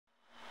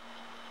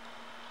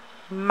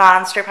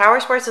Monster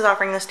Powersports is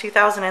offering this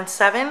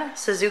 2007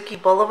 Suzuki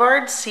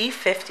Boulevard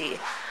C50.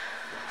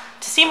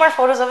 To see more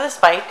photos of this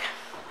bike,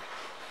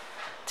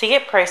 to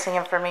get pricing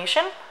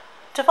information,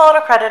 to fill out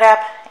a credit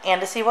app,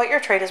 and to see what your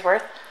trade is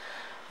worth,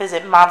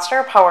 visit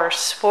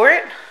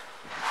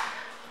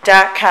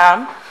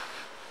monsterpowersport.com.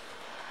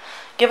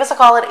 Give us a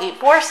call at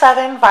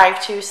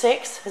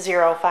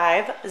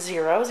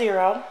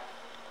 847-526-0500.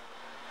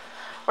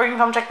 Or you can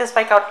come check this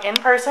bike out in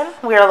person.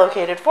 We are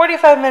located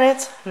 45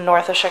 minutes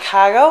north of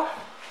Chicago.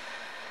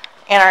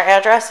 And our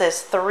address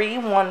is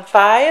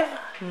 315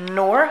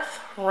 North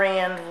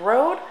Rand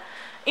Road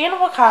in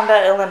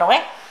Wauconda,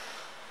 Illinois.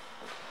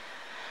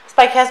 This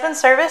bike has been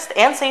serviced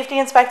and safety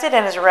inspected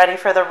and is ready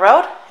for the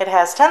road. It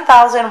has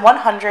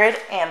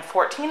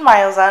 10,114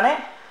 miles on it.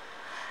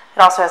 It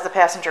also has the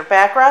passenger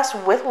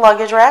backrest with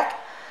luggage rack.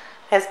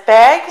 It has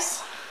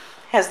bags,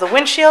 has the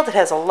windshield, it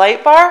has a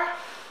light bar,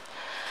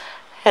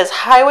 has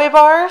highway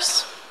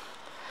bars,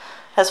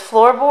 has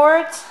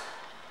floorboards,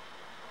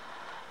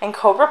 and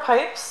Cobra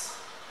pipes.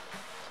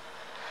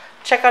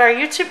 Check out our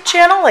YouTube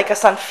channel, like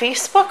us on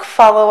Facebook,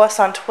 follow us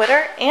on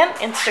Twitter and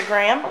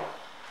Instagram.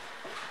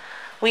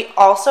 We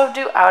also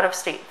do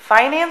out-of-state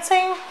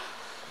financing,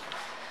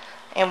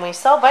 and we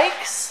sell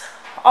bikes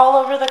all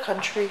over the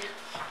country.